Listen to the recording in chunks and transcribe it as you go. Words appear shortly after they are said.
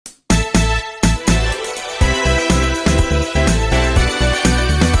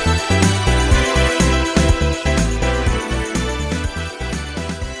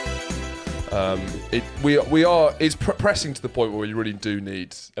it's pressing to the point where we really do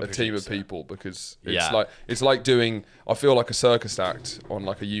need a team of people, because it's like doing, I feel like a circus act on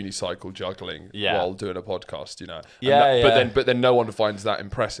like a unicycle juggling while doing a podcast, you know. But then no one finds that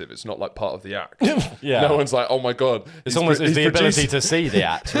impressive. It's not like part of the act. No one's like, oh my god. It's almost the ability to see the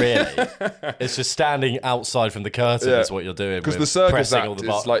act. Really, it's just standing outside from the curtain is what you're doing. Because the circus act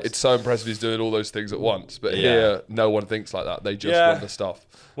is like, it's so impressive he's doing all those things at once. But here, no one thinks like that. They just want the stuff.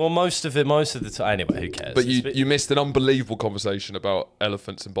 Well, most of the time. Anyway, who cares? But you missed an unbelievable conversation about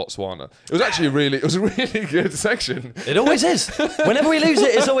elephants in Botswana. It was actually a really good section. It always is. Whenever we lose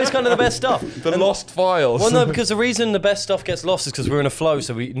it, it's always kind of the best stuff. The lost files. Well, no, because the reason the best stuff gets lost is because we're in a flow,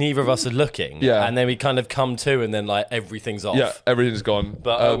 so neither of us are looking. Yeah. And then we kind of come to, and then like everything's off. Yeah, everything's gone.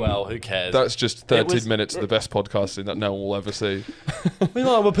 But oh well, who cares? That's just 13 minutes of the best podcasting that no one will ever see.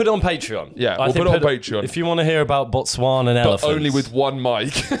 We'll put it on Patreon. Yeah, we'll put it on Patreon. If you want to hear about Botswana and elephants. But only with one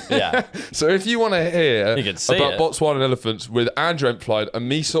mic. Yeah. So if you want to hear about Botswana and elephants with Andrew Empflied and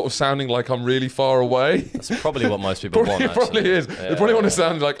me sort of sounding like I'm really far away. That's probably what most people want, It probably is. Yeah, they probably want to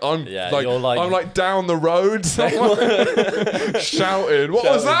sound like I'm like down the road somewhere shouting. What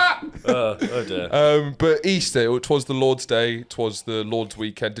was that? Oh dear. But Easter, it was the Lord's Day, it was the Lord's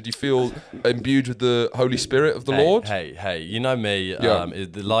weekend. Did you feel imbued with the Holy Spirit of the Lord? Hey, you know me.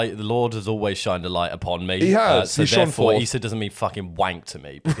 The Lord has always shined a light upon me. He has. So therefore, Easter doesn't mean fucking wank to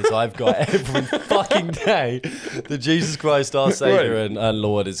me, because I've got every fucking day that Jesus Christ, our Savior and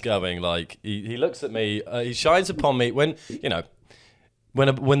Lord, is going. Like he looks at me, he shines upon me when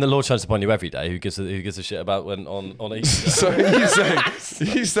when the Lord shines upon you every day. Who gives a shit about when on Easter? So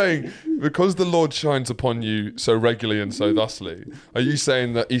he's saying because the Lord shines upon you so regularly and so thusly. Are you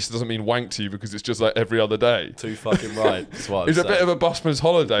saying that Easter doesn't mean wank to you because it's just like every other day? Too fucking right. That's what it's a bit of a busman's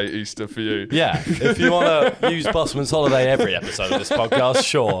holiday Easter for you. Yeah, if you want to use busman's holiday every episode of this podcast,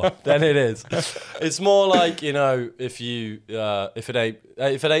 sure, then it is. It's more like, you know, if it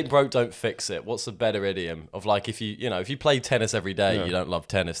ain't broke, don't fix it. What's a better idiom of like if you play tennis every day, you don't love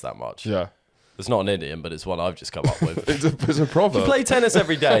tennis that much. Yeah. It's not an idiom, but it's one I've just come up with. it's a proverb. If you play tennis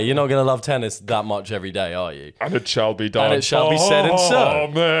every day, you're not going to love tennis that much every day, are you? And it shall be done. And it shall be said in stone.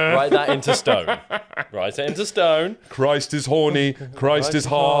 Oh, man. Write that into stone. Write it into stone. Christ is horny. Christ is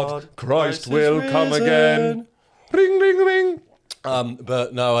hard. Christ will come again. Ring, ring, ring.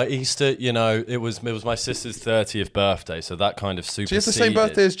 But no, Easter, you know, it was my sister's 30th birthday, so that kind of superseded. She has the same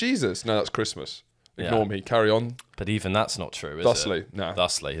birthday as Jesus. No, that's Christmas. Ignore me. Carry on. But even that's not true, is Thusly, it? no.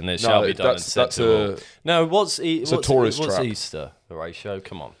 Thusly, and it shall be done and said to all. No, what's Easter? The ratio?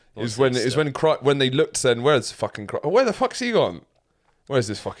 Come on. Is when they looked, then where's fucking Christ? Where the fuck's he gone? Where's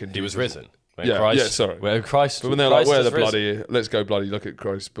this fucking dude? He was risen. Sorry. Where Christ. But when they're like, where the bloody? Let's go bloody look at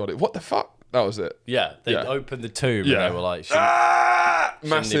Christ's body. What the fuck? That was it. Yeah, they opened the tomb and they were like,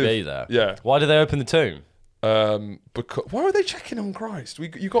 massive. Shouldn't he be there? Yeah. Why did they open the tomb? Because why were they checking on Christ?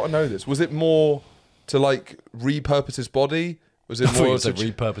 You got to know this. Was it more to like repurpose his body? Was it more to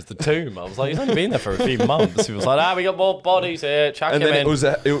repurpose the tomb? I was like, he's only been there for a few months. He was like, we got more bodies here. Chuck him in. It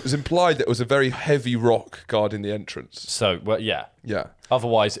was implied that it was a very heavy rock guarding the entrance. So, yeah.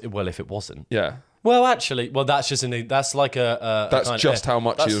 Otherwise, if it wasn't. Yeah. Well, actually, that's just that's like that's just how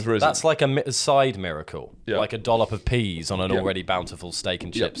much he was risen. That's like a side miracle, like a dollop of peas on an already bountiful steak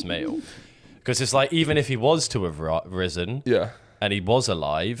and chips meal. Because it's like, even if he was to have risen, and he was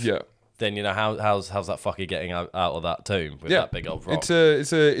alive, then you know how's that fucker getting out of that tomb with that big old rock?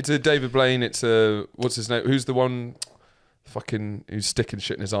 It's a David Blaine. It's a what's his name? Who's the one? Fucking who's sticking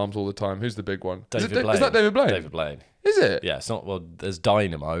shit in his arms all the time? Who's the big one? David Blaine. Is that David Blaine? David Blaine. Is it? Yeah, it's not. Well, there's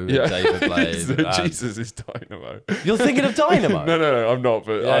Dynamo. David Blaine. Jesus is Dynamo. You're thinking of Dynamo? No, I'm not.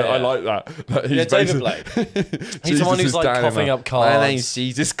 But I like that. He's David Blaine. He's the one who's like coughing up cards. My name's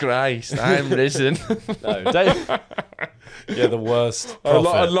Jesus Christ. I'm risen. No, David. Yeah, the worst.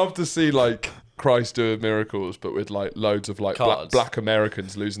 I'd love to see like Christ doing miracles, but with like loads of like black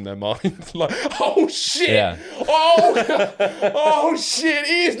Americans losing their minds. Like, oh shit! Yeah. Oh shit!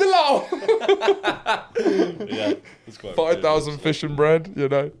 He is the Lord. Yeah, 5,000 fish and bread. You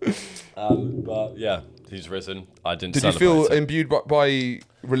know. But yeah, he's risen. I didn't. Did you feel imbued by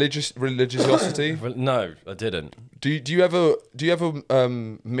religiosity? No, I didn't. Do you ever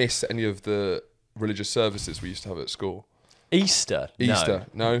miss any of the religious services we used to have at school? Easter?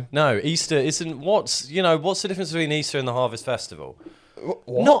 No. No, Easter isn't. What's the difference between Easter and the Harvest Festival?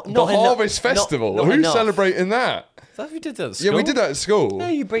 What? The Harvest Festival? Who's celebrating that? We did that at school. Yeah, we did that at school. No,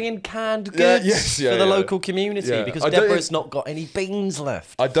 you bring in canned goods for the local community because Deborah's not got any beans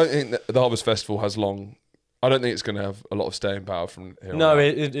left. I don't think that the Harvest Festival has long I don't think it's going to have a lot of staying power from here. No, on out.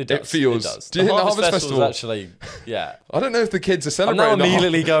 it does. It feels. It does. Do you think the Harvest Festival actually? Yeah. I don't know if the kids are I'm celebrating. now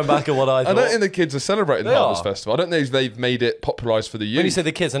immediately going back at what I thought. I don't think the kids are celebrating the Harvest Festival. I don't know if they've made it popularised for the youth. When you say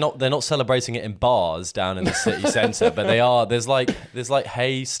the kids, they're not celebrating it in bars down in the city centre, but they are. There's like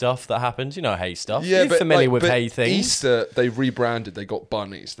hay stuff that happens. You know, hay stuff. Yeah, You're familiar with hay things. Easter, they rebranded. They got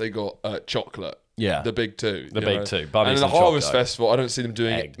bunnies. They got chocolate. Yeah, the big two. The big two. Bunnies and the Harvest chocolate. Festival, I don't see them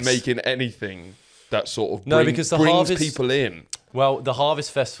making anything that sort of because the brings Harvest, people in. Well, the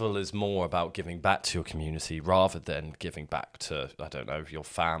Harvest Festival is more about giving back to your community rather than giving back to, I don't know, your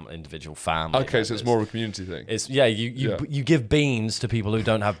individual family. Okay, so it's more of a community thing. It's you give beans to people who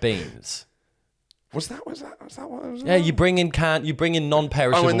don't have beans. Was that what it was? Yeah, you bring in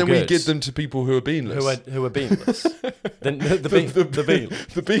non-perishable and then goods. we give them to people who are beanless. Who are beanless. Then the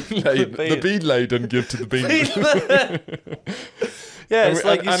bean laden give to the beanless. Yeah, it's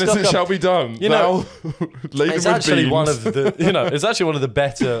and as it shall be done. You know, it's actually one of the it's actually one of the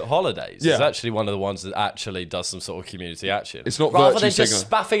better holidays. Yeah. It's actually one of the ones that actually does some sort of community action. It's not rather than virtue just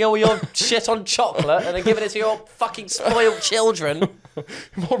spaffing all your shit on chocolate and then giving it to your fucking spoiled children.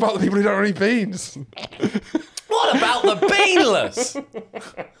 What about the people who don't have any beans? What about the beanless?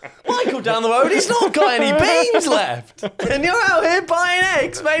 Michael down the road, he's not got any beans left, and you're out here buying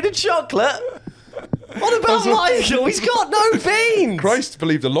eggs made of chocolate. What about Michael? He's got no beans. Christ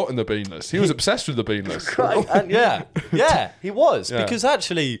believed a lot in the beanless. He was obsessed with the beanless. Yeah, he was. Yeah. Because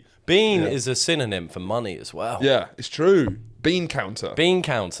actually, bean is a synonym for money as well. Yeah, it's true. Bean counter. Bean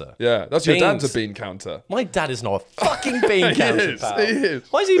counter. Yeah, that's your dad's a bean counter. My dad is not a fucking bean counter, pal. He is.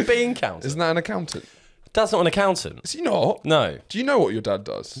 Why is he a bean counter? Isn't that an accountant? Dad's not an accountant. Is he not? No. Do you know what your dad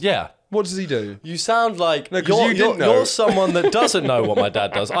does? Yeah. What does he do? You sound like you're someone that doesn't know what my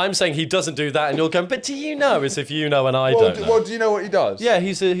dad does. I'm saying he doesn't do that, and you're going, but do you know? As if you know and I don't know. Well, do you know what he does? Yeah,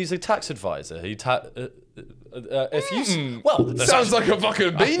 he's a tax advisor. Sounds like a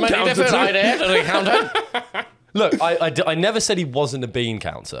fucking bean counter. An accountant. Look, I never said he wasn't a bean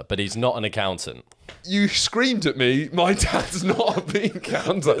counter, but he's not an accountant. You screamed at me, my dad's not a bean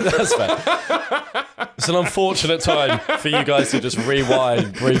counter. That's fair. It's an unfortunate time for you guys to just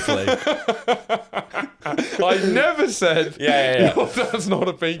rewind briefly. I never said your dad's not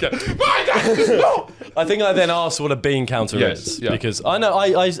a bean counter. My dad is not! I think I then asked what a bean counter is. Yeah. Because I know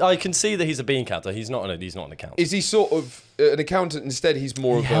I can see that he's a bean counter. He's not an accountant. Is he sort of an accountant instead? He's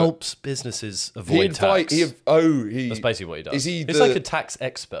more of helps businesses avoid tax. That's basically what he does. It's like a tax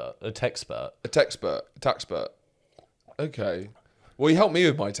expert, a taxpert. Okay. Well, he helped me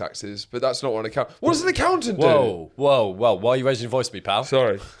with my taxes, but that's not what an accountant. What does an accountant do? Whoa! Why are you raising your voice at me, pal?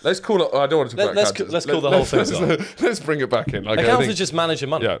 Sorry. Let's call it. I don't want to talk about accountants. Let's call the whole thing. Let's bring it back in. Okay, accountants just manage your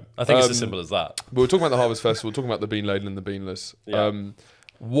money. Yeah. I think it's as simple as that. But we're talking about the Harvest Festival. We're talking about the bean laden and the beanless. Yeah.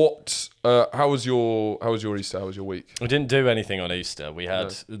 How was your Easter? How was your week? We didn't do anything on Easter. We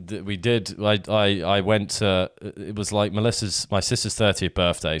had, I went to, it was like my sister's 30th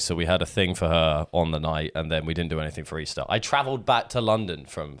birthday, so we had a thing for her on the night, and then we didn't do anything for Easter. I travelled back to London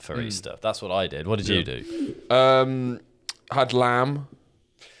for Easter. That's what I did. What did you do? Had lamb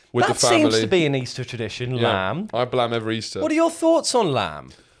with the family. That seems to be an Easter tradition, lamb. I have lamb every Easter. What are your thoughts on lamb?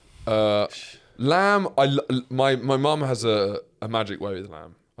 Lamb, my mum has a magic way with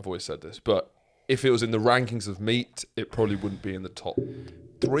lamb. I've always said this, but if it was in the rankings of meat, it probably wouldn't be in the top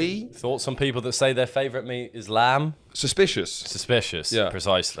 3. Thoughts on people that say their favourite meat is lamb? Suspicious. Yeah,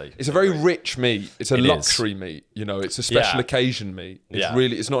 precisely. It's a very rich meat. It's a luxury meat. You know, it's a special occasion meat.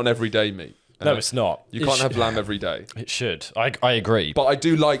 It's not an everyday meat. No, it's not. You can't have lamb every day. It should. I agree. But I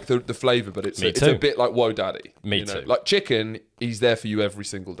do like the flavour, but it's a bit like Whoa Daddy. Me too. Like chicken, he's there for you every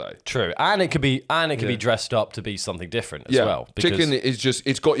single day. True. And it could be dressed up to be something different as well. Chicken is just,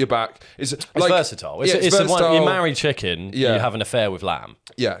 it's got your back. It's versatile. It's versatile. You marry chicken, you have an affair with lamb.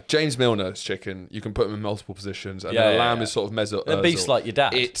 Yeah, James Milner's chicken, you can put them in multiple positions, and then a lamb is sort of mezzo. The beef's like your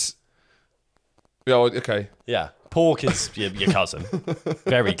dad. Yeah, okay. Yeah. Pork is your cousin,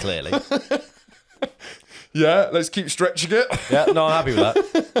 very clearly. Yeah, let's keep stretching it. Yeah, no, I'm happy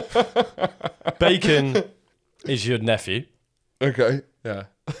with that. Bacon is your nephew. Okay, yeah.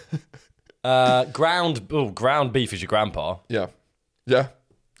 Ground beef is your grandpa. Yeah.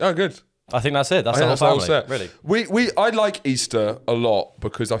 Oh, good. I think that's it. That's the whole family. Really. I like Easter a lot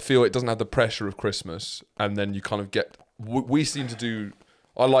because I feel it doesn't have the pressure of Christmas, and then you kind of get. We seem to do.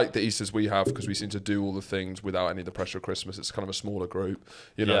 I like the Easters we have because we seem to do all the things without any of the pressure of Christmas. It's kind of a smaller group,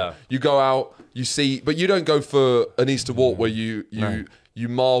 you know. Yeah. You go out, you see, but you don't go for an Easter walk where you you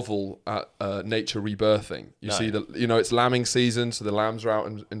marvel at nature rebirthing. You see it's lambing season, so the lambs are out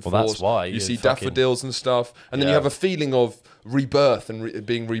in force. That's why you see daffodils and stuff, and then you have a feeling of rebirth and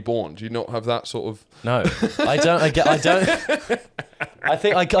being reborn. Do you not have that sort of? No, I don't. I don't. I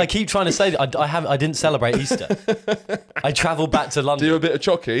think I keep trying to say that I didn't celebrate Easter. I travelled back to London. Do you have a bit of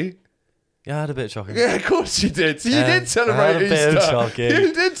chocky? Yeah, I had a bit of chocolate. Yeah, of course you did. So you did celebrate Easter. Bit of chocolate.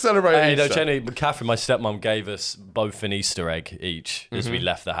 You did celebrate Easter. No, Jenny, Catherine, my stepmom, gave us both an Easter egg each as we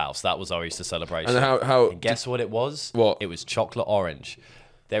left the house. That was our Easter celebration. And how? And guess what it was? What? It was chocolate orange.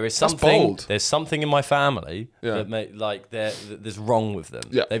 There is something. Bold. There's something in my family that there's wrong with them.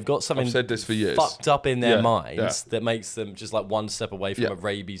 Yeah. They've got something. I've said this for years. Fucked up in their minds that makes them just like one step away from a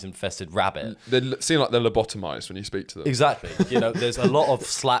rabies-infested rabbit. They seem like they're lobotomized when you speak to them. Exactly. There's a lot of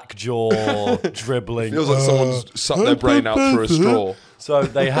slack jaw, dribbling. Feels like someone's sucked their brain out through a straw. So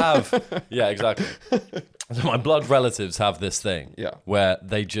they have, yeah, exactly. So my blood relatives have this thing, where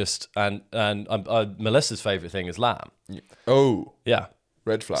they just and Melissa's favorite thing is lamb. Oh, yeah.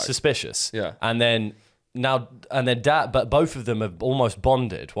 Red flag. Suspicious. Yeah. And then dad, but both of them have almost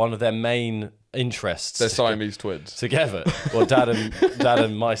bonded. One of their main interests. They're Siamese twins. Together. Well, dad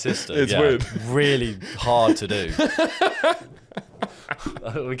and my sister. It's weird. Really hard to do.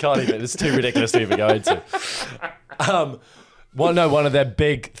 We can't even, it's too ridiculous to even go into. One of their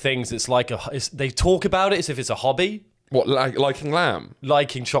big things, it's like they talk about it as if it's a hobby. What, liking lamb?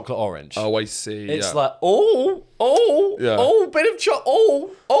 Liking chocolate orange. Oh, I see. It's like, bit of chocolate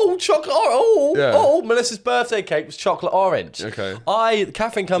orange. Melissa's birthday cake was chocolate orange. Okay.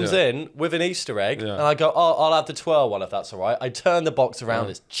 Catherine comes in with an Easter egg, and I go, I'll have the twirl one if that's all right. I turn the box around,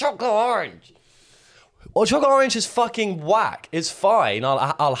 it's chocolate orange. Well, chocolate orange is fucking whack. It's fine.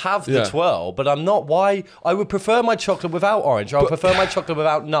 I'll have the twirl, but I'm not. Why? I would prefer my chocolate without orange. Or I would prefer my chocolate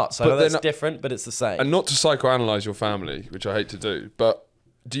without nuts. I know that's different, but it's the same. And not to psychoanalyze your family, which I hate to do, but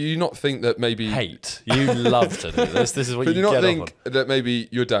do you not think that maybe hate? You love to do this. This is what you get. Do you not think that maybe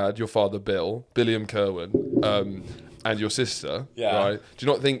your dad, your father, Billiam Kerwin, and your sister, right? Do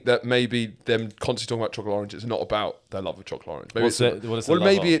you not think that maybe them constantly talking about chocolate orange is not about their love of chocolate orange? Maybe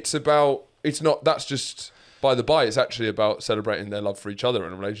maybe it's about. It's not. That's just by the by. It's actually about celebrating their love for each other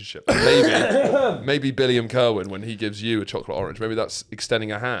in a relationship. And maybe Billiam Kerwin, when he gives you a chocolate orange, maybe that's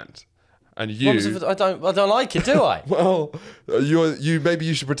extending a hand. And you, I don't like it, do I? Well, maybe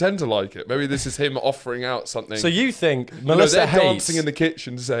you should pretend to like it. Maybe this is him offering out something. So you think Melissa hates dancing in the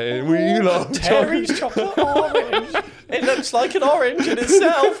kitchen saying, "We love Terry's chocolate orange." It looks like an orange in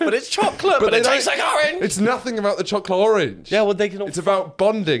itself, but it's chocolate, but it tastes like orange. It's nothing about the chocolate orange. Yeah, well, they can. It's about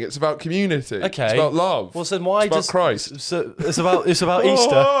bonding. It's about community. Okay. It's about love. Well, so why it's about Christ? So it's about Easter, is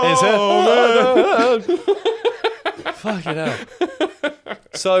it? Oh, man. Fucking hell.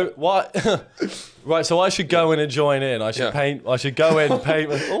 So what? Right, so I should go in and join in. I should paint. I should go in and paint.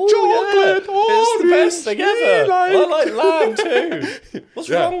 Chocolate. It's the best thing ever. I like lamb too. What's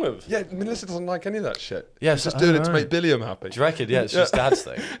wrong with? Yeah, Melissa doesn't like any of that shit. Yeah, she's just doing it to make Billiam happy. Do you reckon? Yeah, it's just Dad's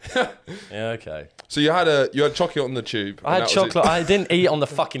thing. Yeah, okay. So you had chocolate on the tube. I had chocolate. I didn't eat on the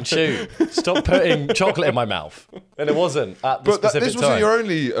fucking tube. Stop putting chocolate in my mouth. And it wasn't at the specific time. This wasn't your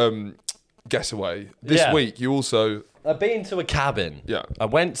only guess away. This week you also. I've been to a cabin. Yeah. I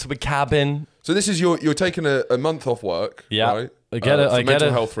went to a cabin. So this is you're taking a month off work. Yeah. Right? I get it. For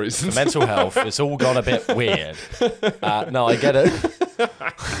mental health reasons. For mental health. It's all gone a bit weird. No, I get it.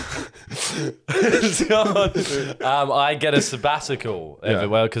 I get a sabbatical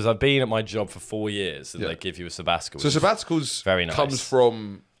everywhere because I've been at my job for 4 years and they give you a sabbatical. So sabbaticals very nice. Comes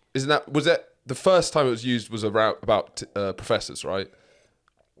from, was that the first time it was used was about professors, right?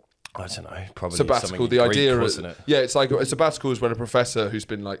 I don't know. Probably sabbatical. The idea is, it's like a sabbatical is when a professor who's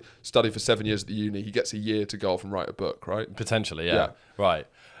been like studied for 7 years at the uni, he gets a year to go off and write a book, right? Potentially, yeah. Right.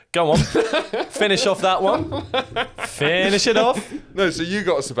 Go on. Finish off that one. Finish it off. No, so you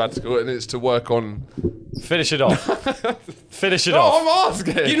got a sabbatical and it's to work on. Finish it off. Finish it off. I'm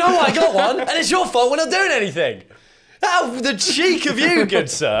asking. You know I got one, and it's your fault we're not doing anything. Oh, the cheek of you, good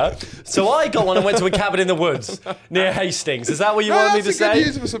sir. So I got one and went to a cabin in the woods near Hastings. Is that what you want me to say?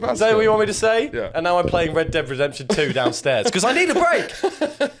 Is that what you want me to say? Yeah. And now I'm playing Red Dead Redemption 2 downstairs because I need a break.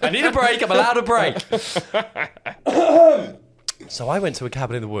 I need a break. I'm allowed a break. So I went to a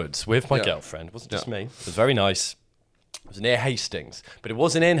cabin in the woods with my girlfriend. It wasn't just me. It was very nice. It was near Hastings, but it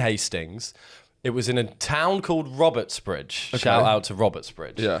wasn't in Hastings. It was in a town called Robertsbridge. Okay. Shout out to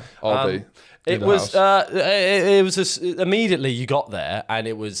Robertsbridge. Yeah, I'll be. It was immediately you got there and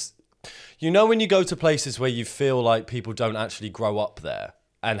it was, you know, when you go to places where you feel like people don't actually grow up there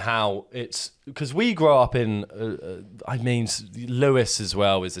and how it's, because we grow up in, Lewis as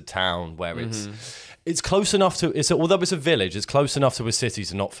well is a town where It's close enough to although it's a village, it's close enough to a city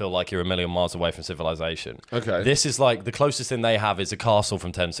to not feel like you're a million miles away from civilization. Okay. This is like the closest thing they have is a castle from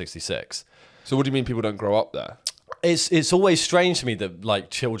 1066. So what do you mean people don't grow up there? It's always strange to me that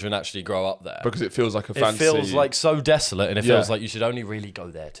like children actually grow up there. Because it feels like a fancy... It feels like so desolate, and it feels like you should only really go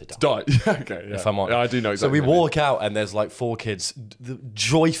there to die. Okay, yeah. If I'm honest. Yeah, I do know exactly. So we walk out and there's like 4 kids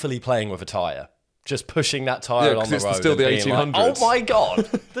joyfully playing with a tyre. Just pushing that tyre on the road. It's still the 1800s. Like, oh my God,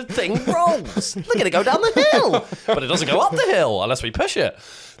 the thing rolls. Look at it go down the hill. But it doesn't go up the hill unless we push it.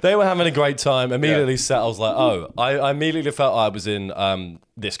 They were having a great time. Immediately set, I was like, oh, I immediately felt I was in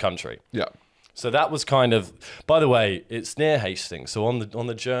this country. Yeah. So that was kind of, by the way, it's near Hastings. So on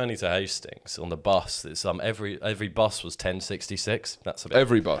the journey to Hastings, on the bus, it's every bus was 1066. That's a bit,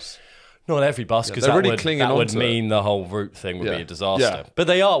 every bus. Not every bus, because really that would mean the whole route thing would be a disaster. Yeah. But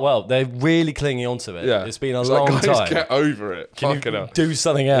they're really clinging onto it. Yeah. It's been a long like, time. Get over it. Can you do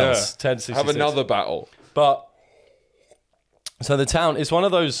something else? Yeah. 1066. Have another battle. But so the town, it's one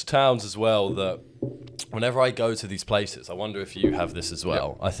of those towns as well that whenever I go to these places, I wonder if you have this as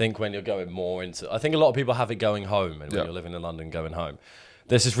well. I think when you're going more into, I think a lot of people have it going home, and when you're living in London, going home.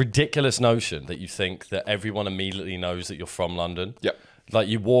 There's this ridiculous notion that you think that everyone immediately knows that you're from London. Yep. Like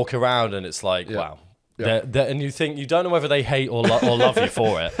you walk around and it's like, wow. And you think, you don't know whether they hate or love you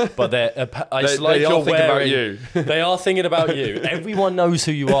for it, but they are thinking about you. They are thinking about you. Everyone knows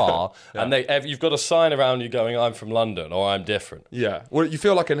who you are, and you've got a sign around you going, I'm from London, or I'm different. Yeah. Well, you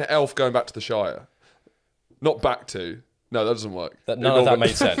feel like an elf going back to the Shire. Not back to. No, that doesn't work. None of that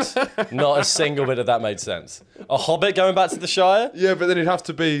made sense. Not a single bit of that made sense. A hobbit going back to the Shire? Yeah, but then it'd have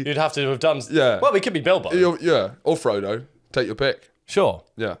to be... You'd have to have done... Yeah. Well, we could be Bilbo. Yeah, or Frodo. Take your pick. Sure.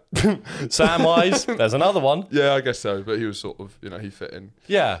 Yeah. Samwise, there's another one. Yeah, I guess so. But he was sort of, he fit in.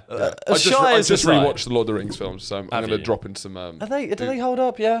 Yeah. I just rewatched the Lord of the Rings films, so I'm going to drop in some... do they hold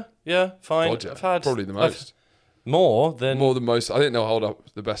up? Yeah. Yeah, fine. God, yeah. I've had probably the most. More than most. I think they'll hold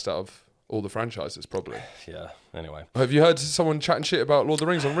up the best out of all the franchises, probably. Yeah, anyway. Have you heard someone chatting shit about Lord of the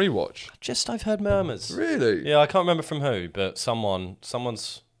Rings on rewatch? I've heard murmurs. Really? Yeah, I can't remember from who, but someone's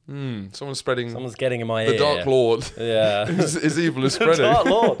spreading... Someone's getting in my ear. The Dark Lord. Yeah. His evil is spreading. The Dark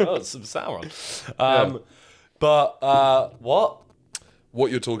Lord. Oh, it's some Sauron. But, what?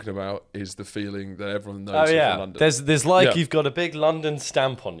 What you're talking about is the feeling that everyone knows you're from London. There's like you've got a big London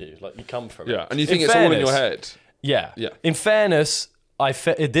stamp on you, like you come from it. Yeah, and you think it's all in your head. Yeah. Yeah. In fairness,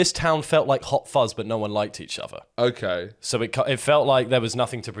 this town felt like Hot Fuzz, but no one liked each other. Okay. So it felt like there was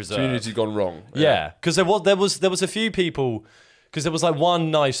nothing to preserve. Community gone wrong. Yeah, because there was a few people. Because there was like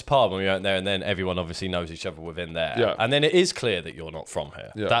one nice pub when we went there, and then everyone obviously knows each other within there. Yeah. And then it is clear that you're not from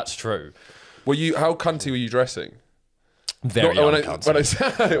here. Yeah. That's true. How cunty were you dressing? Very uncunty. When I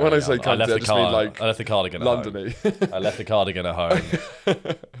say cunty, I just mean like I left the cardigan Londony. At home. I left the cardigan at home.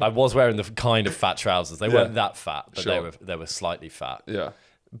 I was wearing the kind of fat trousers. They weren't that fat, but they were slightly fat. Yeah.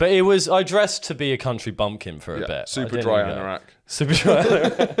 But I dressed to be a country bumpkin for a bit. Super dry anorak. Super dry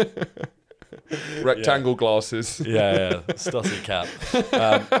anorak. Rectangle glasses. Yeah. Stussy cap.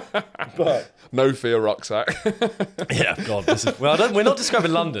 But no fear rucksack. Yeah, God. We're not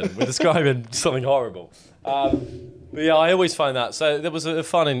describing London. We're describing something horrible. But yeah, I always find that. So there was a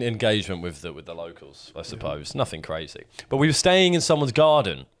fun engagement with the locals, I suppose. Nothing crazy. But we were staying in someone's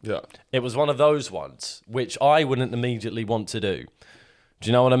garden. Yeah. It was one of those ones, which I wouldn't immediately want to do. Do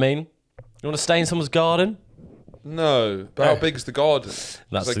you know what I mean? You want to stay in someone's garden? No. But how big's the garden?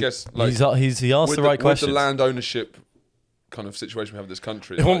 I guess he asked the right question. With the land ownership kind of situation we have in this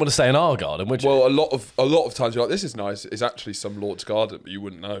country. You wouldn't want to stay in our garden, would you? Well, a lot of times you're like, this is nice. It's actually some lord's garden, but you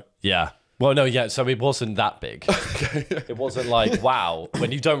wouldn't know. Yeah. Well, no, yeah, so it wasn't that big. Okay. It wasn't like, wow,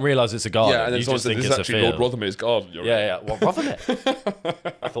 when you don't realise it's a garden, and then you just think it's a field. Lord Rothermere's garden. Yeah. Well,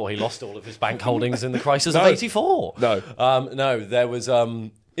 Rothermere. I thought he lost all of his bank holdings in the crisis of '84. No. There was,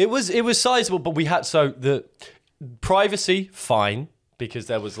 it was sizable, but we had, so the privacy, fine, because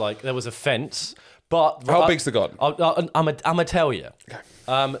there was a fence, but... How big's the garden? I'm gonna tell you.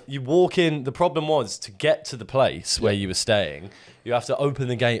 Okay. You walk in, the problem was to get to the place where you were staying, you have to open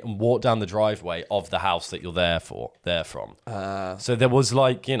the gate and walk down the driveway of the house that you're there from. So there was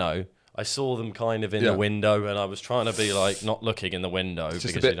I saw them kind of in the window, and I was trying to be not looking in the window. It's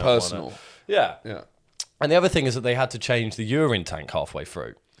just because a bit personal. Yeah. And the other thing is that they had to change the urine tank halfway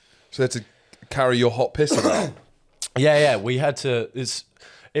through. So they had to carry your hot piss around. Yeah. We had to.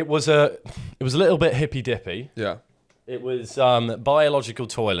 It was a little bit hippy dippy. Yeah. It was biological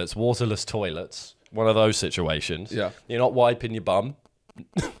toilets, waterless toilets. One of those situations. Yeah. You're not wiping your bum.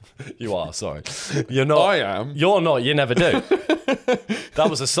 You are, sorry. You're not. I am. You're not. You never do. That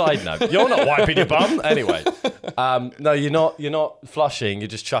was a side note. You're not wiping your bum. Anyway. No, you're not flushing. You're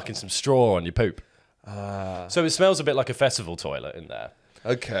just chucking some straw on your poop. So it smells a bit like a festival toilet in there.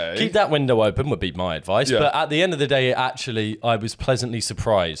 Okay. Keep that window open would be my advice. Yeah. But at the end of the day, I was pleasantly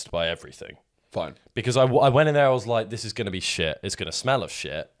surprised by everything. Fine. Because I went in there, I was like, this is going to be shit. It's going to smell of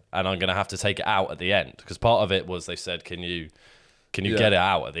shit. And I'm going to have to take it out at the end. Because part of it was they said, can you get it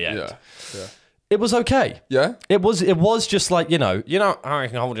out at the end? Yeah. It was okay. Yeah? It was just like, you know how you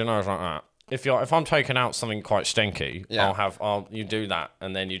can hold your nose like that. If I'm taking out something quite stinky, you do that,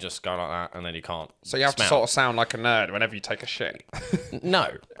 and then you just go like that, and then you can't. So you have to sort of sound like a nerd whenever you take a shit. No.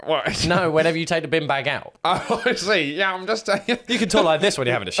 What? No, whenever you take the bin bag out. Oh, I see. Yeah, I'm just saying. You can talk like this when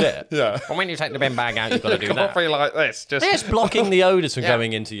you're having a shit. Yeah. But when you take the bin bag out, you've got to do that. Can't be like this. It's blocking the odours from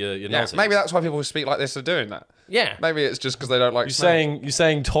going into your nostrils. Maybe that's why people who speak like this are doing that. Yeah. Maybe it's just because they don't like You're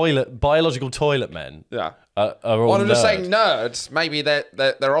saying biological toilet men. Yeah. Are all Well, I'm just nerds. saying nerds. Maybe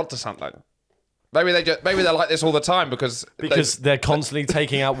they're onto something. Maybe they're like this all the time because they're constantly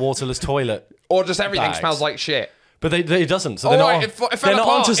taking out waterless toilet, or just everything bags. Smells like shit. But it doesn't. So they're not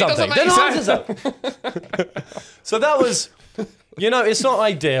onto something. They're not onto something. So that was, it's not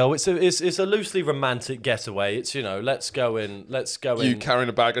ideal. It's a loosely romantic getaway. It's let's go in. You carrying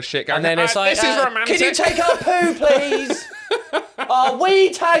a bag of shit, going, and then it's like, this is romantic. Can you take our poo, please? Our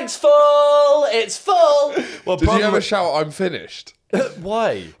wee tank's full. It's full. Well, did you ever shout, "I'm finished"?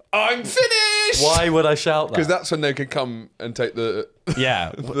 Why? I'm finished. Why would I shout that? Because that's when they could come and take the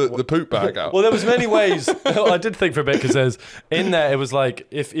poop bag out. Well, there was many ways. I did think for a bit because in there it was like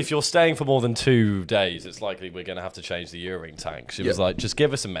if you're staying for more than 2 days, it's likely we're going to have to change the urine tank. She was like, just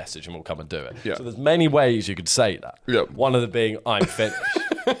give us a message and we'll come and do it. Yeah. So there's many ways you could say that. Yeah. One of them being, I'm finished.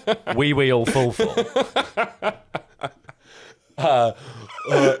 wee all full.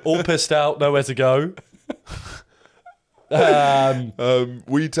 All pissed out, nowhere to go.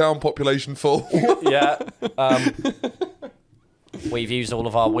 Wee town population full. Yeah. We've used all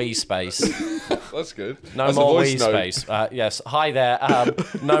of our wee space. That's good. No That's more a wee voice note. space. Yes. Hi there.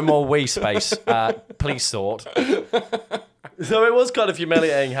 No more wee space. Please sort. So it was kind of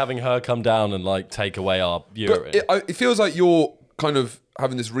humiliating having her come down and like take away our urine. But it feels like you're kind of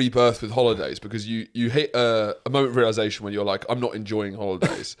having this rebirth with holidays because you hit a moment of realization when you're like, I'm not enjoying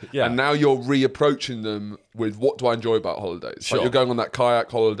holidays. Yeah. And now you're reapproaching them with what do I enjoy about holidays? Sure. Like you're going on that kayak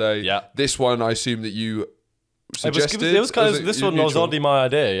holiday. Yeah. This one, I assume that you suggested. It was kind of, this one was oddly my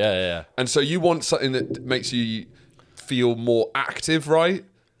idea. Yeah. And so you want something that makes you feel more active, right?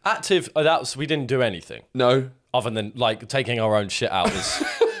 Active, we didn't do anything. No. Other than like taking our own shit out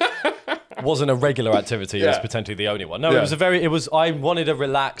wasn't a regular activity. It was potentially the only one. No, I wanted a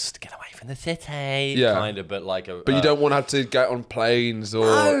relaxed, get away from the city, kind of, but like a... But you don't want to have to get on planes or...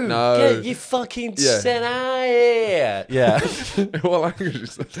 No. Get you fucking sent out here. Yeah. What language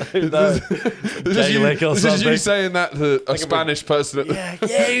is that? Gaelic or this something. is you saying that to a Spanish person at the...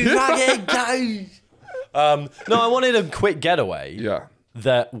 Yeah, you fucking go. No, I wanted a quick getaway. Yeah.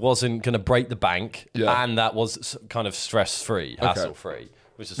 That wasn't going to break the bank, Yeah. and that was kind of stress-free, hassle-free.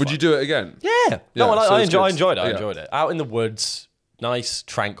 Would you do it again? Yeah. No, so I it's enjoyed it. good. I enjoyed it. Out in the woods, nice,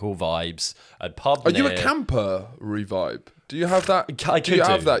 tranquil vibes. A pub Are near. you a camper revibe? Do you have that? I do you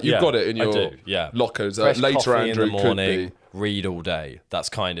have that? You've got it in your I do, lockers. Fresh Later, coffee Andrew in the morning, could be. read all day. That's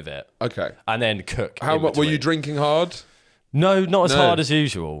kind of it. Okay. And then cook. How much were you drinking hard? No, not as hard as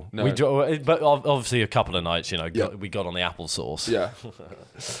usual. No. But obviously a couple of nights, we got on the applesauce. Yeah.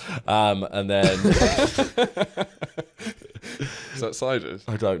 And then... Is that cider?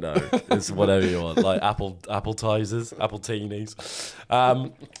 I don't know. It's whatever you want, like appletizers, appletinis.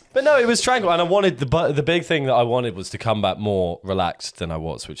 But no, it was tranquil, and I wanted the big thing that I wanted was to come back more relaxed than I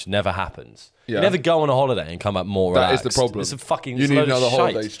was, which never happens. Yeah. You never go on a holiday and come back more relaxed. That is the problem. It's a fucking you need load of another shite.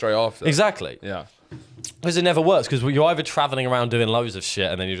 holiday straight after. Exactly. Yeah. Because it never works, because you're either travelling around doing loads of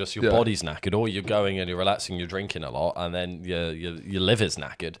shit and then your body's knackered, or you're going and you're relaxing, you're drinking a lot, and then your liver's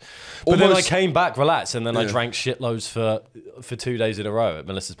knackered. But then I came back relaxed, and then I drank shitloads for 2 days in a row at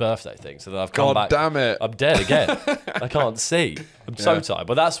Melissa's birthday thing. So then I've come back. God damn it. I'm dead again. I can't see. I'm so tired.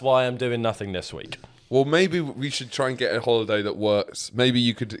 But that's why I'm doing nothing this week. Well, maybe we should try and get a holiday that works. Maybe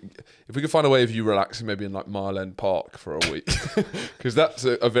you could, if we could find a way of you relaxing, maybe in like Mile End Park for a week, because that's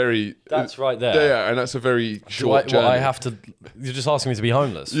a very. That's right there. Yeah, and that's a very short journey. I have to. You're just asking me to be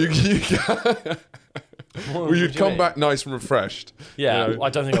homeless. Well, you'd come back nice and refreshed. Yeah, I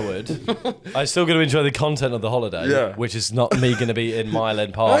don't think I would. I'm still going to enjoy the content of the holiday, which is not me going to be in Mile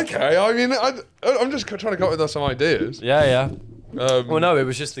End Park. Okay, I mean, I'm just trying to come up with some ideas. Yeah. Well, no, it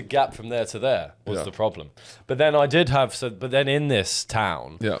was just the gap from there to there was the problem. But then I did have but then in this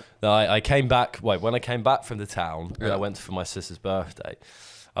town, I came back. When I came back from the town, and I went for my sister's birthday,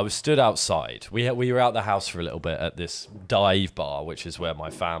 I was stood outside. We were out the house for a little bit at this dive bar, which is where my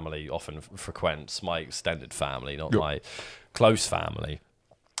family often frequents. My extended family, not my close family.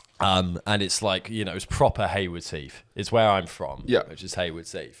 And it's like, you know, it's proper Haywards Heath. It's where I'm from, which is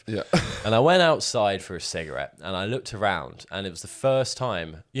Haywards Heath. Yeah. And I went outside for a cigarette, and I looked around, and it was the first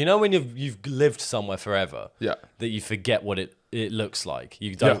time, you know, when you've lived somewhere forever, that you forget what it looks like.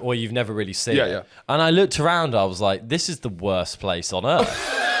 You don't, or you've never really seen it. Yeah. And I looked around, I was like, this is the worst place on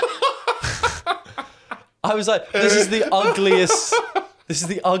earth. I was like, this is the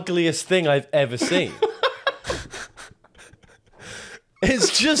ugliest thing I've ever seen.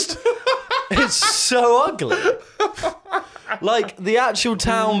 It's so ugly. Like, the actual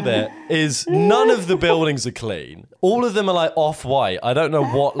town bit is, none of the buildings are clean. All of them are like off-white. I don't know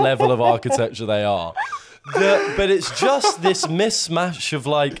what level of architecture they are. But it's just this mismatch of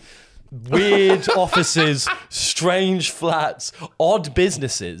like weird offices, strange flats, odd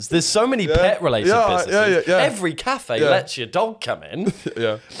businesses. There's so many pet-related businesses. Every cafe lets your dog come in.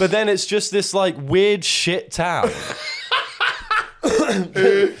 But then it's just this like weird shit town.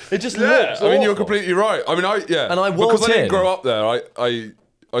 It just looks awful. I mean, you're completely right. I mean, and I walked because I didn't in. grow up there.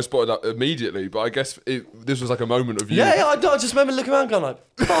 I spotted that immediately, but I guess this was like a moment of you. Yeah, I just remember looking around going like,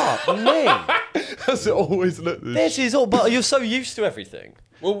 fuck me. Has it always looked this is all, but you're so used to everything.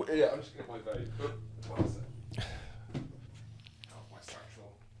 Well, yeah, I'm just going to get my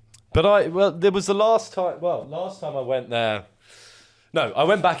vape. But there was the last time I went there. No, I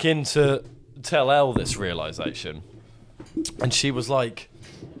went back in to tell Elle this realisation. And she was like,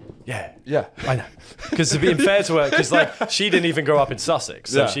 yeah, I know. Because to be fair to her, because like she didn't even grow up in Sussex,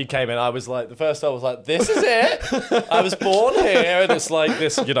 so she came in. I was like, the first time I was like, this is it. I was born here, and it's like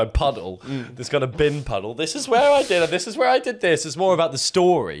this, you know, puddle, this kind of bin puddle. This is where I did it. This is where I did this. It's more about the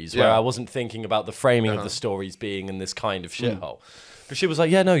stories, where I wasn't thinking about the framing of the stories being in this kind of shithole. But she was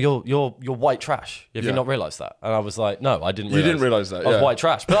like, yeah, no, you're white trash. Have you not realised that? And I was like, no, I didn't realise. You didn't realise that, I was white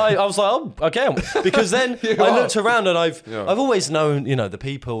trash. But I was like, oh, okay. Because then I looked around and I've always known, you know, the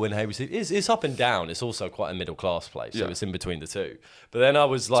people in Haywards Heath, it's up and down. It's also quite a middle class place. So it's in between the two. But then I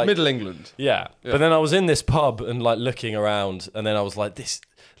was like... It's Middle England. Yeah. But then I was in this pub and like looking around, and then I was like, this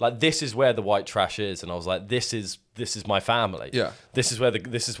is where the white trash is. And I was like, this is my family. Yeah. This is where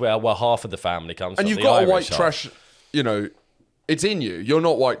half of the family comes from. And you've got a white trash, you know... It's in you. You're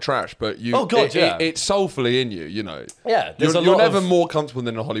not white trash, but you. Oh God, it's soulfully in you. You know. Yeah, you're never more comfortable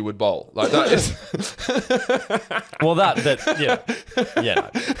than a Hollywood Bowl. Like that is. Well,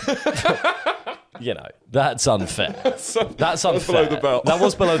 you know, that's unfair. That's unfair. Below the belt. That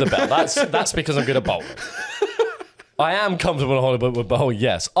was below the belt. That's because I'm good at bowling. I am comfortable in Hollywood Bowl,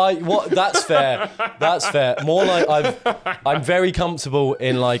 yes. That's fair. That's fair. More like I'm very comfortable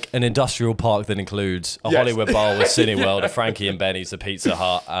in like an industrial park that includes a Hollywood Bowl, a Cineworld, a Frankie and Benny's, a Pizza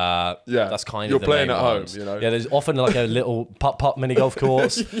Hut. That's kind of the playing main at ones. home, you know. Yeah, there's often like a little putt mini golf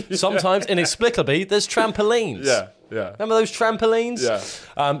course. Sometimes inexplicably there's trampolines. Yeah. Remember those trampolines?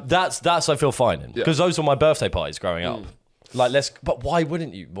 Yeah. That's I feel fine in, because those were my birthday parties growing up. Like, but why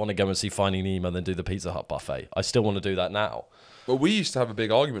wouldn't you want to go and see Finding Nemo and then do the Pizza Hut buffet? I still want to do that now. Well, we used to have a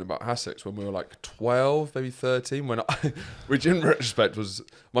big argument about Hassocks when we were like 12, maybe 13, which in retrospect was,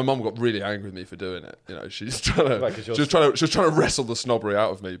 my mum got really angry with me for doing it. You know, she was trying to wrestle the snobbery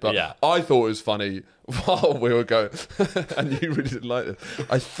out of me. But I thought it was funny while we were going, and you really didn't like it.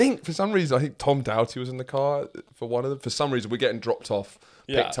 I think for some reason, Tom Doughty was in the car for one of them. For some reason, we're getting dropped off.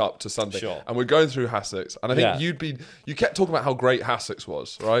 Picked up to Sunday, and we're going through Hassocks, and I think you kept talking about how great Hassocks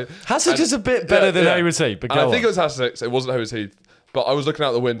was, right? Hassocks is a bit better than Haywards Heath, but I think it was Hassocks. It wasn't Haywards Heath, but I was looking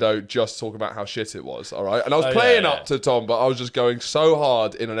out the window just talking about how shit it was, all right? And I was playing up to Tom, but I was just going so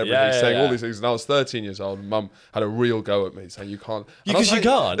hard in on everything, saying all these things, and I was 13 years old, and Mum had a real go at me, saying you can't. Because you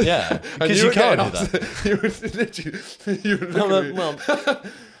can't, because you can't do that. You were literally...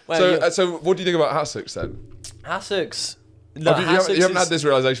 So what do you think about Hassocks then? Hassocks... No, you haven't had this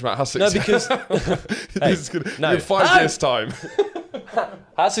realisation about Hassocks. No, because... in 5 years' time.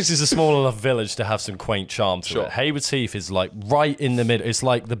 Hassocks is a small enough village to have some quaint charm to it. Haywards Heath is like right in the middle. It's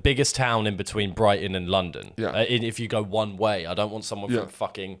like the biggest town in between Brighton and London. Yeah. If you go one way, I don't want someone from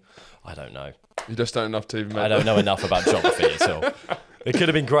fucking... I don't know. You just don't enough to even... I don't know enough about geography at all. It could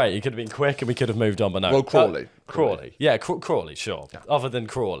have been great. It could have been quick, and we could have moved on. But no. Well, Crawley. Crawley. Yeah, Crawley. Sure. Yeah. Other than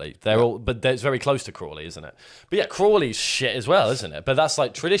Crawley, they're all. But it's very close to Crawley, isn't it? But yeah, Crawley's shit as well, isn't it? But that's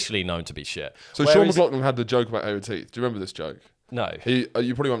like traditionally known to be shit. So Sean McLaughlin had the joke about Haywards Heath. Do you remember this joke? No. You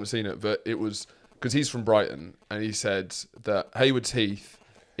probably haven't seen it, but it was because he's from Brighton, and he said that Haywards Heath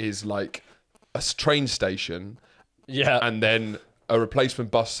is like a train station. Yeah. And then a replacement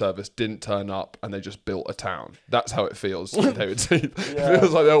bus service didn't turn up and they just built a town. That's how it feels. They would see. It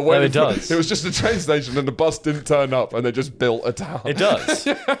feels like they were waiting. No, it does. It was just a train station and the bus didn't turn up and they just built a town. It does.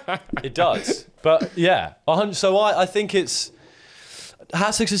 It does. But yeah, so I think it's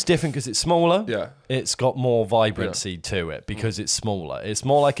Hassocks is different because it's smaller. Yeah, it's got more vibrancy to it because it's smaller. It's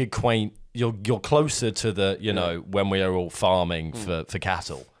more like a quaint. You're closer to the when we are all farming for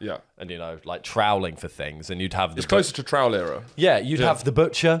cattle. Yeah, and like troweling for things, and you'd have it's closer to trowel era. Yeah, you'd have the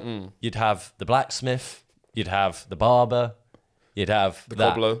butcher, you'd have the blacksmith, you'd have the barber, you'd have the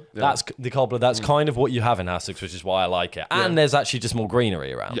cobbler. Yeah. That's the cobbler. That's kind of what you have in Hassocks, which is why I like it. And there's actually just more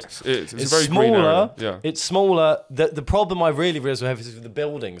greenery around. Yes, it is. It's a very smaller. green area. Yeah, it's smaller. The problem I really realize we have is with the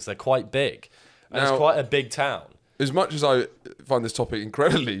buildings. They're quite big, and it's quite a big town. As much as I find this topic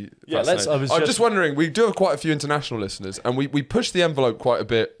incredibly fascinating, I'm just wondering, we do have quite a few international listeners, and we push the envelope quite a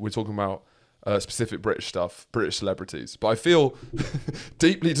bit. We're talking about specific British stuff, British celebrities, but I feel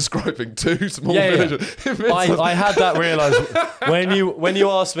deeply describing two small villages. I had that realised when you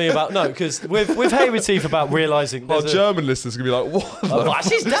asked me about because with Hayward Heath about realising our German listeners can be like,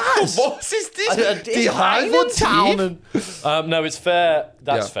 what's his dad? What's his dad? No, it's fair.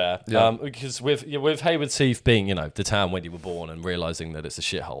 That's fair. Yeah. Because with Hayward Heath being the town where you were born and realising that it's a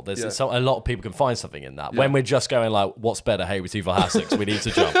shithole, there's a lot of people can find something in that. When we're just going like, what's better, Hayward Heath or Hassocks? We need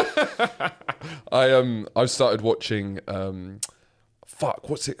to jump. I've started watching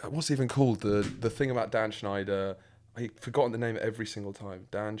what's it even called, the thing about Dan Schneider. I've forgotten the name every single time.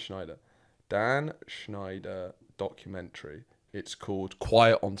 Dan Schneider documentary. It's called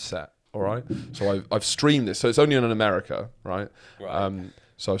Quiet on Set. All right, so I've streamed this. So it's only in America, right?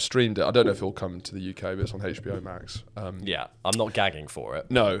 So I've streamed it. I don't know if it'll come to the UK, but it's on HBO Max. Yeah, I'm not gagging for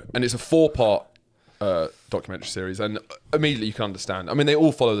it. No, and it's a 4-part documentary series, and immediately you can understand. I mean, they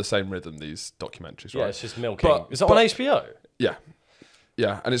all follow the same rhythm, these documentaries, right? Yeah, it's just milking. Is it on HBO? Yeah.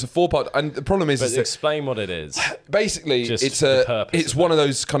 Yeah, and it's a 4-part, and the problem is... explain what it is. Basically, it's one of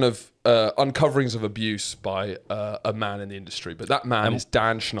those kind of uncoverings of abuse by a man in the industry, but that man is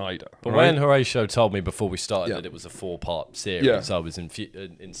Dan Schneider. But when Horatio told me before we started that it was a 4-part series, I was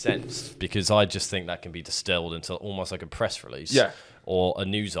incensed, because I just think that can be distilled into almost like a press release. Yeah. Or a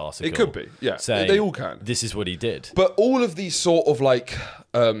news article. It could be, yeah. Saying, they all can. This is what he did. But all of these sort of like...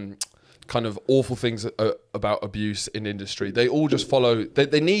 kind of awful things about abuse in industry, they all just follow.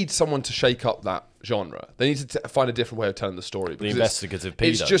 They need someone to shake up that genre. They need to find a different way of telling the story. The investigative pedo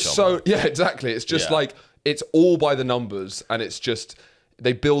It's just genre. exactly. It's just like it's all by the numbers, and it's just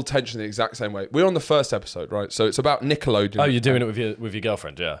they build tension the exact same way. We're on the first episode, right? So it's about Nickelodeon. Oh, you're doing it with your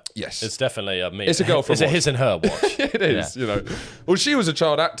girlfriend, yeah? Yes, it's definitely a me. It's a girlfriend. It's a his and her watch. It is, Well, she was a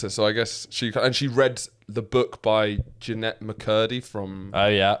child actor, so I guess she read the book by Jeanette McCurdy from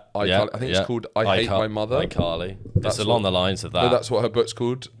iCarly. I think it's called I Hate My Mother. iCarly. That's along the lines of that. No, that's what her book's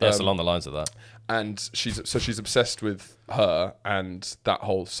called. That's along the lines of that. And she's obsessed with her and that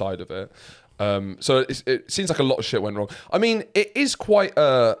whole side of it. So it seems like a lot of shit went wrong. I mean, it is quite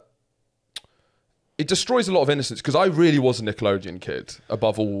it destroys a lot of innocence, because I really was a Nickelodeon kid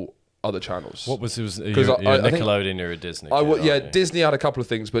above all other channels. What was it? You're Nickelodeon, you're a Disney kid, Disney had a couple of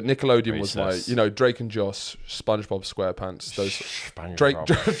things, but Nickelodeon was my, Drake and Josh, SpongeBob SquarePants,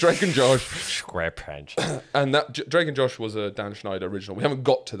 Drake and Josh, SquarePants, and that Drake and Josh was a Dan Schneider original. We haven't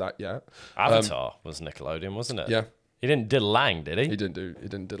got to that yet. Avatar was Nickelodeon, wasn't it? Yeah. He didn't diddle Lang, did he? He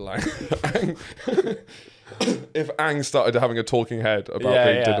didn't diddle Lang. If Aang started having a talking head about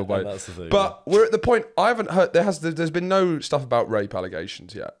being diddled by, that's the thing, but we're at the point. I haven't heard. There's been no stuff about rape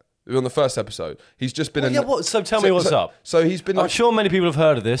allegations yet. On the first episode, he's just been. So tell me what's up. So he's been. I'm sure many people have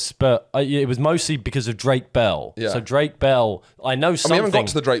heard of this, but it was mostly because of Drake Bell. Yeah. So Drake Bell, I know something. We haven't got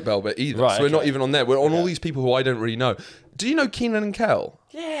to the Drake Bell bit either, right, so we're not even on there. We're on all these people who I don't really know. Do you know Keenan and Kel?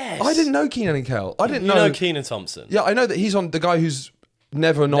 Yes. I didn't know Keenan and Kel. I didn't know. You know Keenan Thompson. Yeah, I know that he's on the guy who's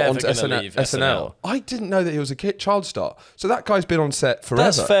never on SNL. SNL. I didn't know that he was a child star. So that guy's been on set forever.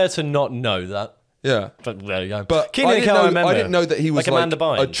 That's fair to not know that. Yeah, but there you go. But Keenan and Kel, I remember. I didn't know that he was like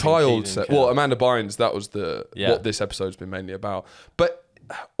a child. Well, Amanda Bynes. That was what this episode's been mainly about. But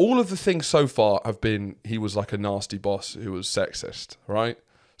all of the things so far have been he was like a nasty boss who was sexist, right?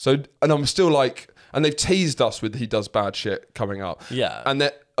 So, and I'm still like, and they've teased us with he does bad shit coming up. Yeah, and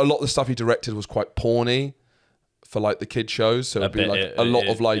that a lot of the stuff he directed was quite porny for like the kid shows, so it'd be like a lot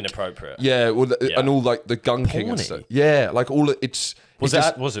of like inappropriate. Yeah, and all like the gunking and stuff. Yeah, like all it's. Was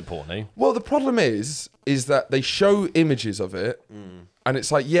it porny? Well, the problem is that they show images of it, and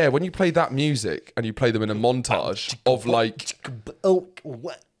it's like, when you play that music and you play them in a montage of like,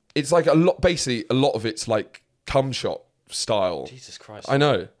 it's like basically a lot of it's like cum shot style. Jesus Christ. I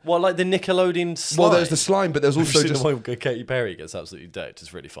know. Well, like the Nickelodeon slime. Well, there's the slime, but there's also just... the one where Katy Perry gets absolutely decked.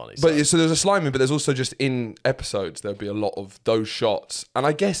 It's really funny. But so there's a slime, but there's also just in episodes, there'll be a lot of those shots. And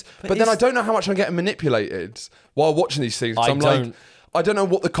I guess... But then I don't know how much I'm getting manipulated while watching these things. I don't know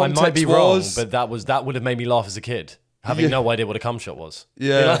what the context was. I might be wrong, but that would have made me laugh as a kid. Having no idea what a cum shot was.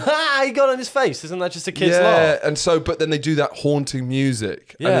 Yeah. Like, he got on his face. Isn't that just a kid's Yeah, laugh? and so, but then they do that haunting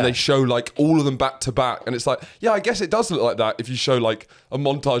music. And then they show like all of them back to back. And it's like, yeah, I guess it does look like that if you show like a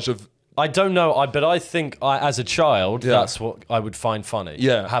montage of... I don't know, but I think as a child, that's what I would find funny.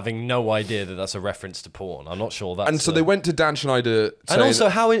 Yeah. Having no idea that that's a reference to porn. I'm not sure that's... And so they went to Dan Schneider and also,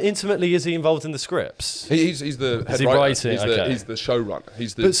 how intimately is he involved in the scripts? He's the head writer. He's the showrunner.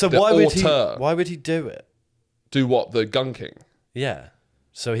 He's the auteur. Why would he do it? Do what? The gunking? Yeah.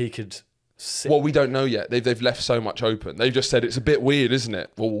 So he could... Well, we don't know yet. They've left so much open. They've just said it's a bit weird, isn't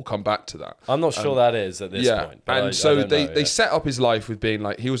it? Well, we'll come back to that. I'm not sure that is at this point. But they set up his life with being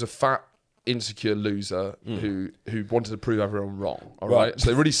like, he was a fat, insecure loser who wanted to prove everyone wrong. All right.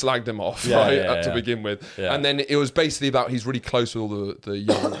 So they really slagged him off to begin with. Yeah. And then it was basically about he's really close with all the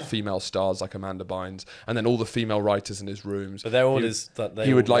young female stars like Amanda Bynes, and then all the female writers in his rooms. But they're all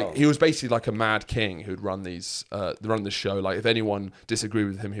he was basically like a mad king who'd run the show. Like if anyone disagreed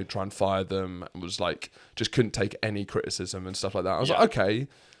with him, he'd try and fire them, and was like just couldn't take any criticism and stuff like that. I was like, okay,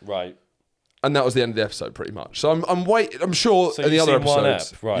 right. And that was the end of the episode, pretty much. So I'm sure in the other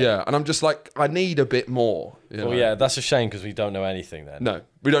episodes, right? Yeah. And I'm just like, I need a bit more. Well, yeah, that's a shame because we don't know anything then. No,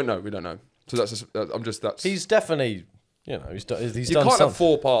 we don't know. So that's. He's definitely, he's done. You can't have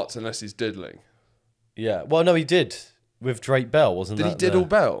 4 parts unless he's diddling. Yeah. Well, no, he did with Drake Bell, wasn't Did he diddle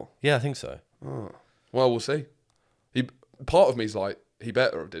Bell? Yeah, I think so. Oh. Well, we'll see. Part of me's like, he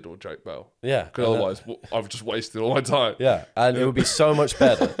better have diddled Drake Bell. Yeah. Because otherwise, I've just wasted all my time. Yeah. And it would be so much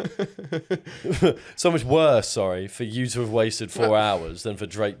better. So much worse, for you to have wasted 4 hours than for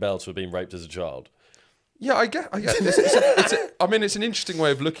Drake Bell to have been raped as a child. Yeah, I get. It's an interesting way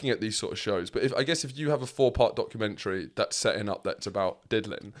of looking at these sort of shows. But if you have a 4-part documentary that's setting up that's about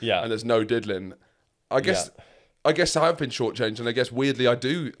diddling, and there's no diddling, I guess I have been shortchanged, and I guess weirdly I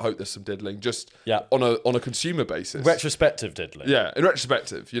do hope there's some diddling, just on a consumer basis. Retrospective diddling. Yeah, in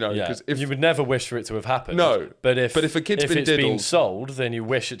retrospective, because if you would never wish for it to have happened. No, but if a kid's been diddled, been sold, then you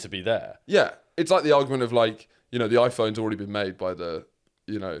wish it to be there. Yeah, it's like the argument of like the iPhone's already been made by the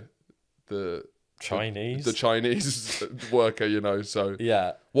Chinese, the Chinese worker, So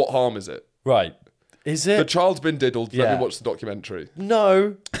what harm is it? Right. Is it? The child's been diddled. Let me watch the documentary.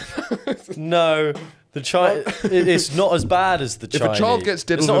 No. No. It's not as bad as the Chinese. If a child gets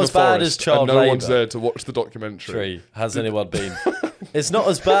diddled in a forest and no one's there to watch the documentary. Has anyone been? It's not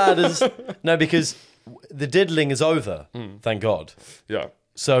as bad as... No, because the diddling is over, thank God. Yeah.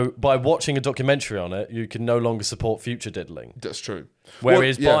 So by watching a documentary on it, you can no longer support future diddling. That's true.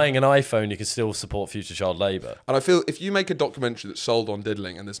 Whereas buying an iPhone, you can still support future child labour. And I feel if you make a documentary that's sold on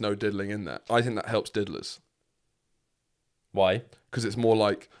diddling and there's no diddling in there, I think that helps diddlers. Why? Because it's more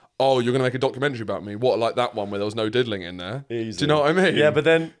like, oh, you're going to make a documentary about me? What, like that one where there was no diddling in there? Easy. Do you know what I mean? Yeah, but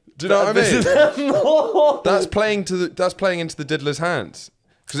then... Do you know what I mean? That's playing into the diddler's hands.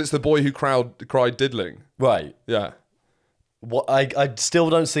 Because it's the boy who cried diddling. Right. Yeah. What I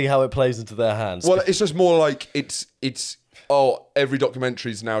still don't see how it plays into their hands. Well, it's just more like it's every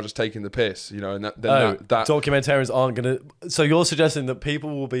documentary's now just taking the piss, and that documentarians aren't gonna. So you're suggesting that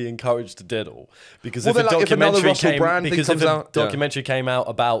people will be encouraged to diddle because if a documentary came out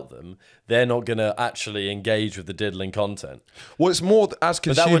about them, they're not gonna actually engage with the diddling content. Well, it's more as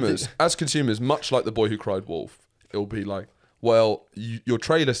consumers, much like The Boy Who Cried Wolf, it'll be like, well, your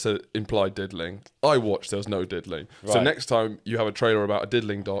trailer implied diddling. I watched, there was no diddling. Right. So next time you have a trailer about a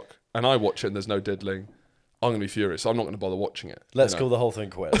diddling doc and I watch it and there's no diddling, I'm going to be furious. I'm not going to bother watching it. Let's call the whole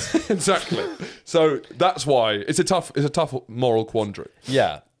thing quits. Exactly. So that's why it's a tough moral quandary.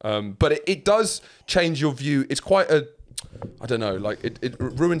 Yeah. But it does change your view. It's quite I don't know, like it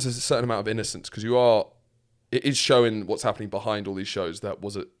ruins a certain amount of innocence because it is showing what's happening behind all these shows. That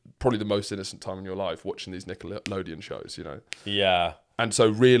was probably the most innocent time in your life watching these Nickelodeon shows, Yeah. And so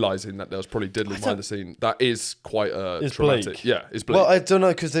realising that there was probably diddling behind the scene, that is quite traumatic. Bleak. Yeah, it's bleak. Well, I don't know,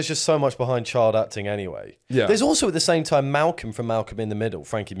 because there's just so much behind child acting anyway. Yeah. There's also at the same time Malcolm from Malcolm in the Middle,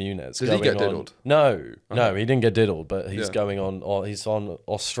 Frankie Muniz. Did he get diddled? No, he didn't get diddled, but he's going on, or he's on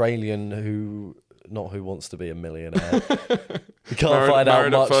Australian not Who Wants to Be a Millionaire. You can't find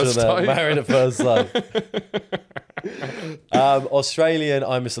out much of that. Married at First Sight. Australian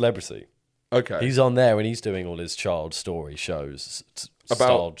I'm a Celebrity. Okay. He's on there and he's doing all his child story shows.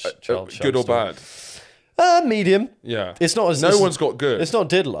 About good or bad? Medium. Yeah. It's not as no one's got good. It's not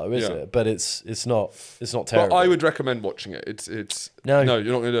Didlo, is it? But it's not terrible. But I would recommend watching it. It's no, you're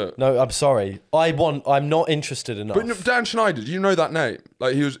not gonna do it. No, I'm sorry. I'm not interested enough. But Dan Schneider, do you know that name?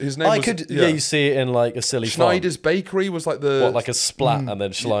 Like his name. You see it in like a silly Schneider's font. Bakery was like the like a splat and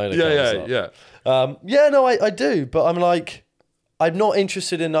then Schneider. Yeah. No, I do, but I'm like, I'm not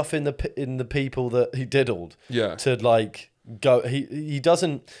interested enough in the people that he diddled. Yeah. To like go. He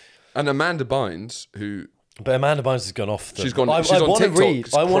doesn't. And Amanda Bynes, who. But Amanda Bynes has gone off. She's on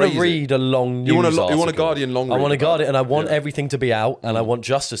TikTok. I want to read a long news article. You want a Guardian long read. I want to guard it, and I want everything to be out, and I want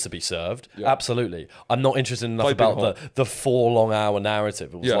justice to be served. Yeah. Absolutely. I'm not interested enough about the 4 long hour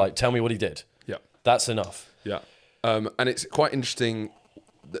narrative. It was like, tell me what he did. Yeah. That's enough. Yeah. And it's quite interesting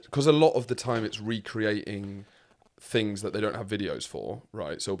because a lot of the time it's recreating things that they don't have videos for,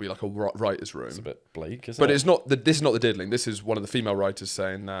 right? So it'll be like a writer's room. It's a bit bleak, isn't it? But it's not. This is not the diddling. This is one of the female writers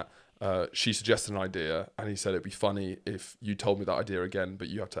saying that. She suggested an idea, and he said it'd be funny if you told me that idea again, but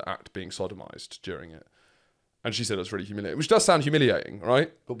you have to act being sodomized during it. And she said it was really humiliating, which does sound humiliating,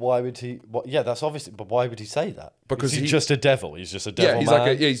 right? But why would he? Yeah, that's obviously. But why would he say that? Because he's just a devil. He's just a devil.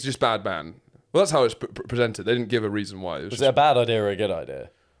 Yeah, he's just bad man. Well, that's how it's presented. They didn't give a reason why. Was it a bad idea or a good idea?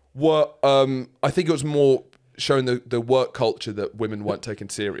 Well, I think it was more showing the work culture that women weren't taken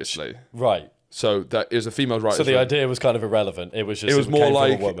seriously. Right. So that is a female writer. So the idea was kind of irrelevant. It was just. It was more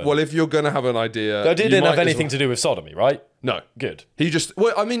like, well, if you're going to have an idea, the idea didn't have anything to do with sodomy, right? No, good. He just.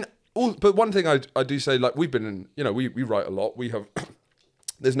 Well, I mean, but one thing I do say, like we've been in, we write a lot. We have.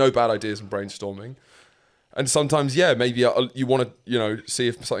 There's no bad ideas in brainstorming, and sometimes, maybe you want to, see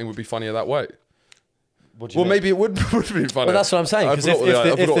if something would be funnier that way. What do you mean? Maybe it would be funny. Well, that's what I'm saying. I forgot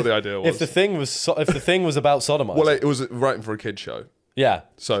what the idea was. If the thing was about sodomizing, well, it was writing for a kid show. Yeah.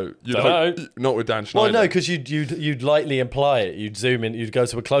 So not with Dan Schneider. Well, no, because you'd lightly imply it. You'd zoom in. You'd go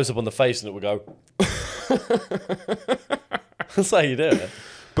to a close up on the face, and it would go. That's how you do it.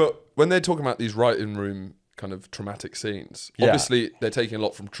 But when they're talking about these writing room kind of traumatic scenes, obviously they're taking a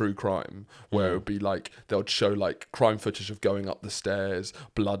lot from true crime, where it would be like they'll show like crime footage of going up the stairs,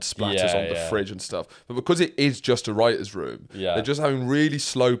 blood splatters on the fridge and stuff. But because it is just a writer's room, they're just having really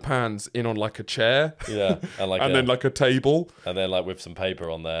slow pans in on like a chair, and then like a table, and then like with some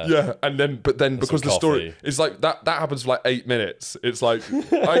paper on there, and then because the story is like that happens for like 8 minutes. It's like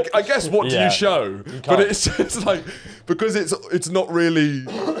I guess what do you show? But it's like because it's not really.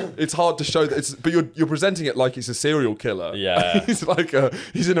 It's hard to show that but you're presenting it like it's a serial killer. Yeah.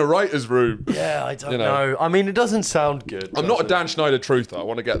 he's in a writer's room. Yeah, I don't know. I mean, it doesn't sound good. I'm not a Dan Schneider truther. I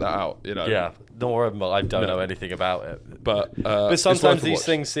want to get that out, Yeah. Don't worry about I don't know anything about it. But sometimes these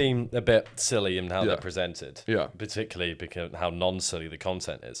things seem a bit silly in how they're presented. Yeah. Particularly because how non-silly the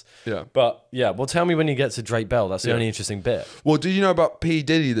content is. Yeah. But well, tell me when you get to Drake Bell. That's the only interesting bit. Well, do you know about P.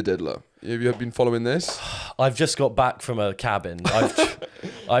 Diddy the Diddler? Have you been following this? I've just got back from a cabin.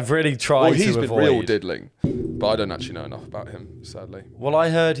 I've really tried to avoid. He's been real diddling, but I don't actually know enough about him, sadly. Well, I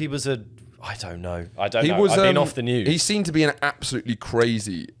heard he was I don't know. I've been off the news. He seemed to be an absolutely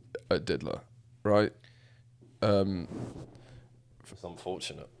crazy diddler, right? It's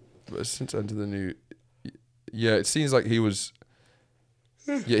unfortunate. But since into the new, it seems like he was.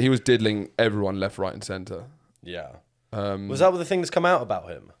 He was diddling everyone left, right, and centre. Yeah. Was that the thing that's come out about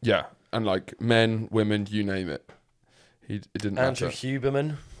him? Yeah, and like men, women, you name it. It didn't Andrew matter.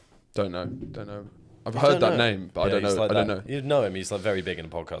 Huberman? Don't know. I've heard that name, but I don't know. Like I don't know. You'd know him. He's like very big in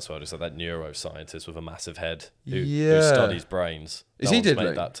the podcast world. He's like that neuroscientist with a massive head who studies brains. Is he diddling?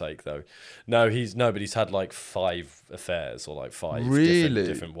 Made that take though. No, but he's had like 5 affairs or like 5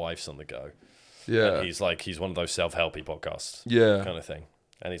 different wives on the go. Yeah, and he's one of those self-helpy podcasts. Kind of thing.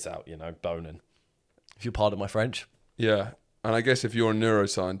 And he's out, boning. If you pardon my French. Yeah. And I guess if you're a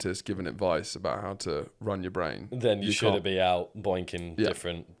neuroscientist giving advice about how to run your brain, then you shouldn't be out boinking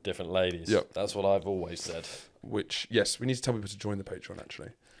different ladies. Yep. That's what I've always said. Which, yes, we need to tell people to join the Patreon, actually.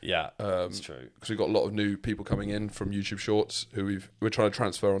 Yeah, that's true. Because we've got a lot of new people coming in from YouTube Shorts who we're trying to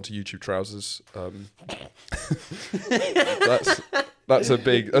transfer onto YouTube Trousers. That's a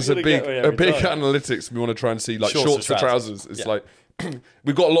big analytics. We want to try and see like shorts to trousers. It's like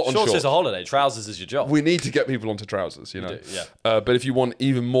we've got a lot on shorts. Shorts is a holiday. Trousers is your job. We need to get people onto trousers, But if you want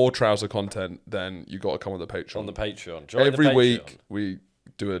even more trouser content, then you got to come on the Patreon. On the Patreon. Join Every the Patreon. week we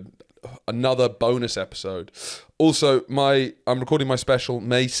do another bonus episode. Also, I'm recording my special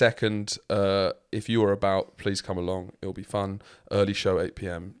May 2nd. If you are about, please come along. It'll be fun. Early show 8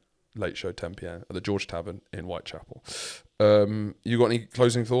 p.m. Late show 10 p.m. at the George Tavern in Whitechapel. You got any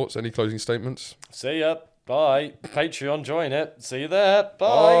closing thoughts? Any closing statements? See ya. Bye. Patreon, join it. See you there.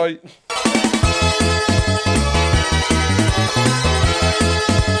 Bye. Bye.